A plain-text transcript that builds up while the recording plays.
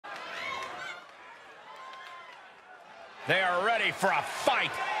They are ready for a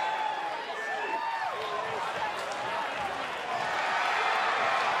fight.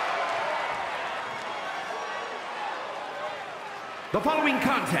 The following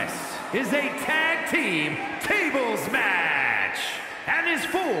contest is a tag team tables match and is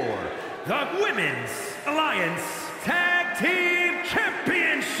for the Women's Alliance Tag Team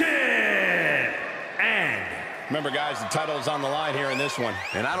Championship. And remember, guys, the title is on the line here in this one.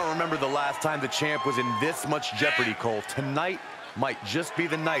 And I don't remember the last time the champ was in this much jeopardy, Cole. Tonight might just be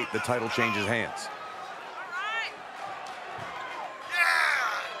the night the title changes hands.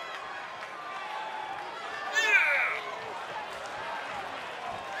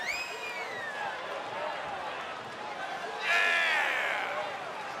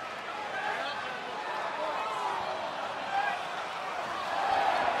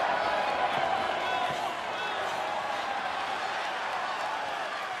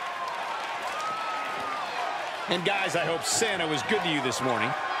 And guys, I hope Santa was good to you this morning.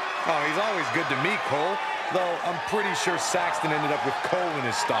 Oh, he's always good to me, Cole. Though I'm pretty sure Saxton ended up with coal in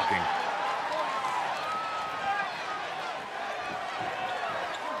his stocking.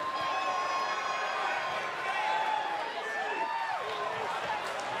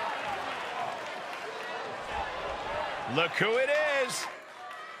 Look who it is.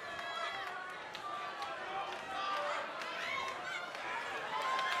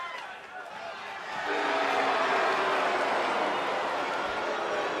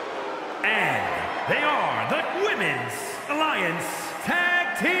 And they are the Women's Alliance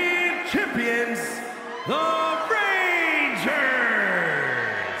Tag Team Champions, the Rangers.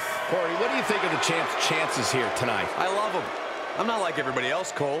 Corey, what do you think of the champ's chances here tonight? I love him. I'm not like everybody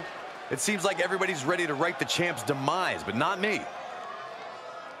else, Cole. It seems like everybody's ready to write the champ's demise, but not me.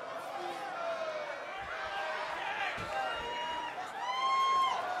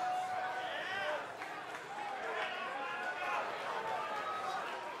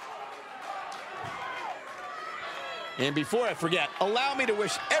 And before I forget, allow me to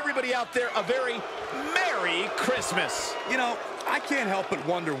wish everybody out there a very Merry Christmas. You know, I can't help but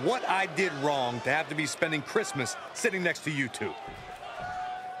wonder what I did wrong to have to be spending Christmas sitting next to you two.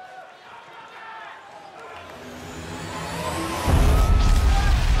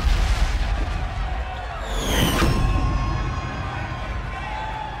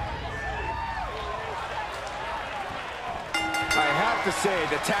 To say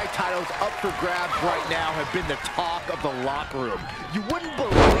the tag titles up for grabs right now have been the talk of the locker room. You wouldn't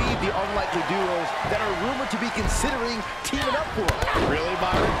believe the unlikely duos that are rumored to be considering teaming up for them. Really,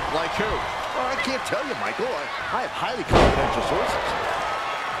 Byron? Like who? Oh, I can't tell you, Michael. I have highly confidential sources.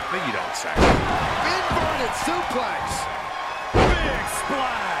 No, you don't, Sax. Inverted suplex. Big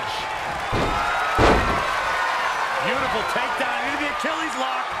splash. Beautiful takedown into the Achilles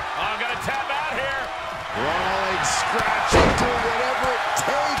lock. I'm gonna tap out here. Rolling, scratching, doing whatever it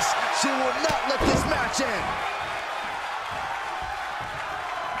takes. She will not let this match end.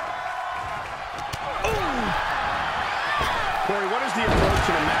 Corey, what is the approach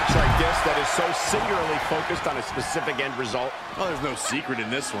in a match like this that is so singularly focused on a specific end result? Oh, there's no secret in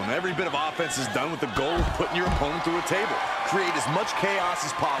this one. Every bit of offense is done with the goal of putting your opponent through a table. Create as much chaos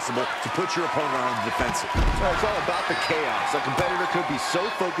as possible to put your opponent on the defensive. Well, it's all about the chaos. A competitor could be so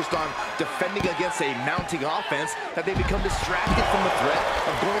focused on defending against a mounting offense that they become distracted from the threat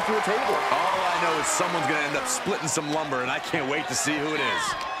of going through a table. All I know is someone's going to end up splitting some lumber, and I can't wait to see who it is.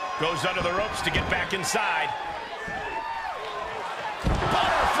 Goes under the ropes to get back inside.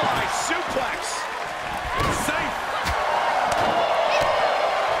 Butterfly suplex. Safe.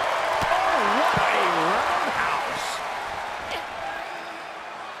 Oh, what a roundhouse.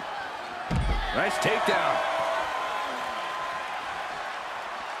 Nice takedown.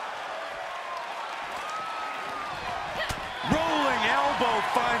 Rolling elbow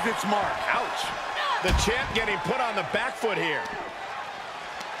finds its mark. Ouch. The champ getting put on the back foot here.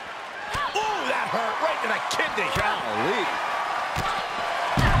 Ooh, that hurt right to the kidney. Golly.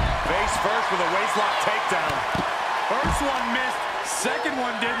 Face first with a waistlock takedown. First one missed, second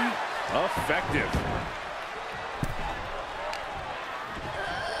one didn't. Effective.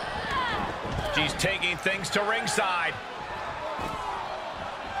 She's taking things to ringside.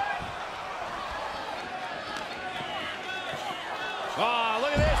 Oh,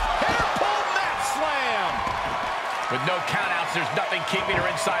 look at this. Hair pull mat slam. With no countouts, there's nothing keeping her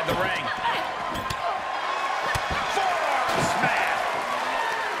inside the ring. Forearm smash.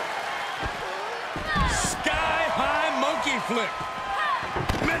 Sky-high monkey flip.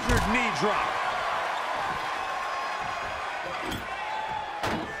 Measured knee drop.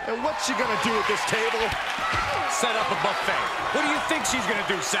 And what's she gonna do at this table? Set up a buffet. What do you think she's gonna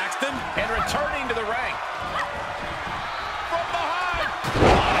do, Saxton? And returning to the ring.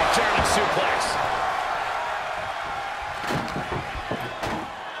 German suplex.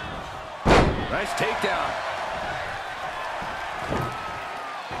 Nice takedown.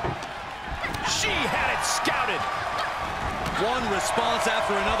 She had it scouted. One response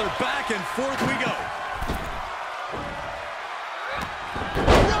after another. Back and forth we go.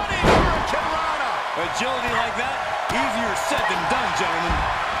 Running hurricanrana. Agility like that, easier said than done, gentlemen.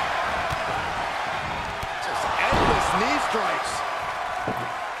 Just endless knee strikes.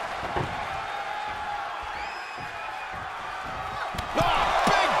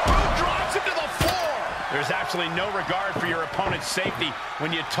 Big boot drops into the floor. There's absolutely no regard for your opponent's safety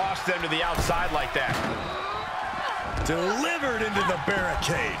when you toss them to the outside like that. Delivered into the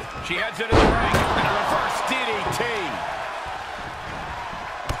barricade. She heads into the ring and a reverse DDT.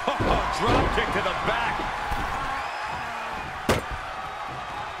 Drop kick to the back.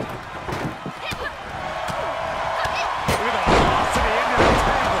 Look at the velocity into the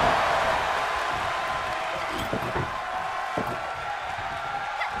table.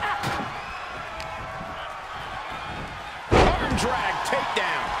 Arm drag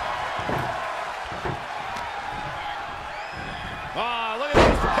takedown. Look at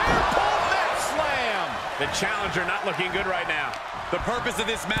this. Hair pull mat slam. The challenger not looking good right now. The purpose of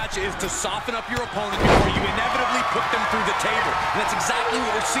this match is to soften up your opponent before you inevitably put them through the table. And that's exactly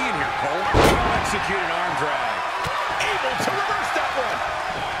what we're seeing here, Cole. Well-executed arm drag. Able to reverse that one.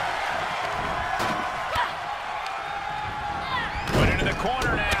 Put into the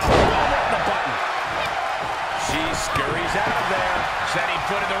corner now. Hit the button. She scurries out of there. Setting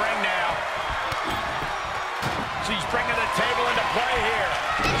foot in the ring now. She's bringing the table into play here.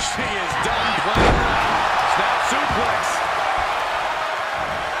 She is done playing around. Snap suplex.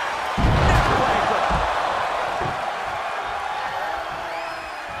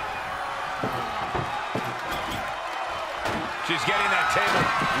 She's getting that table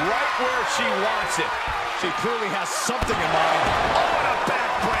right where she wants it. She clearly has something in mind. Oh, and a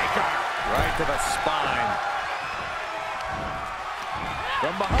backbreaker. Right to the spine.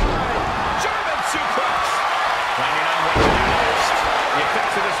 From behind. German suplex. Planning on what to do next. The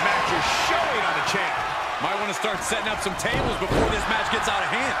effects of this match are showing on the champ. Might want to start setting up some tables before this match gets out of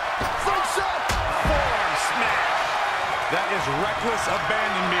hand. Front shot. Forearm smash. That is reckless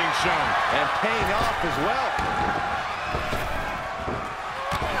abandon being shown. And paying off as well.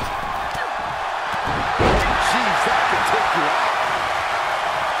 Jeez, that could take you out.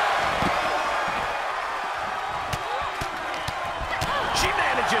 She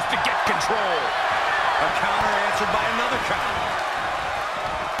manages to get control. A counter answered by another counter.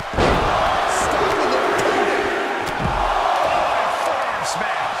 Stopping the Forearm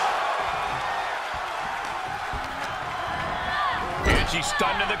smash. And she's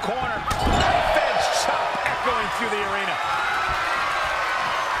stunned in the corner. Knife edge chop echoing through the arena.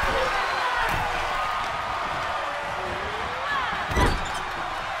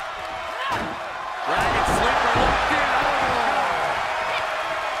 Dragon sleeper locked in. Oh.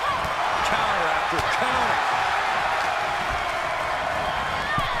 Counter after counter.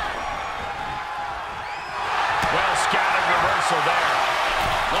 Well scouted reversal there.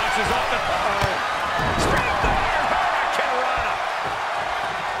 Launches off the... Straight there. Hurricanrana.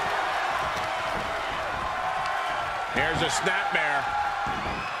 Here's a snapmare.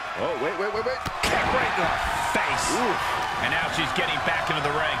 Oh, wait. Kick right to the face. Oof. And now she's getting back into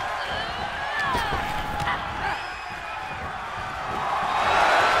the ring.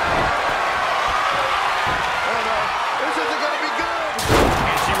 Oh, no. This isn't going to be good.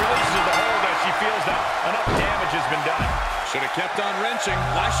 And she releases the hold as she feels that enough damage has been done. Should have kept on wrenching.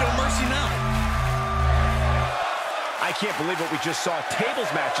 Why show mercy now? I can't believe what we just saw. Tables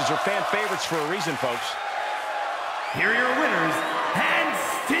matches are fan favorites for a reason, folks. Here are your winners, and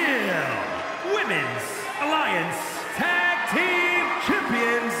still Women's Alliance Tag Team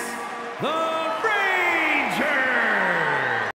Champions, the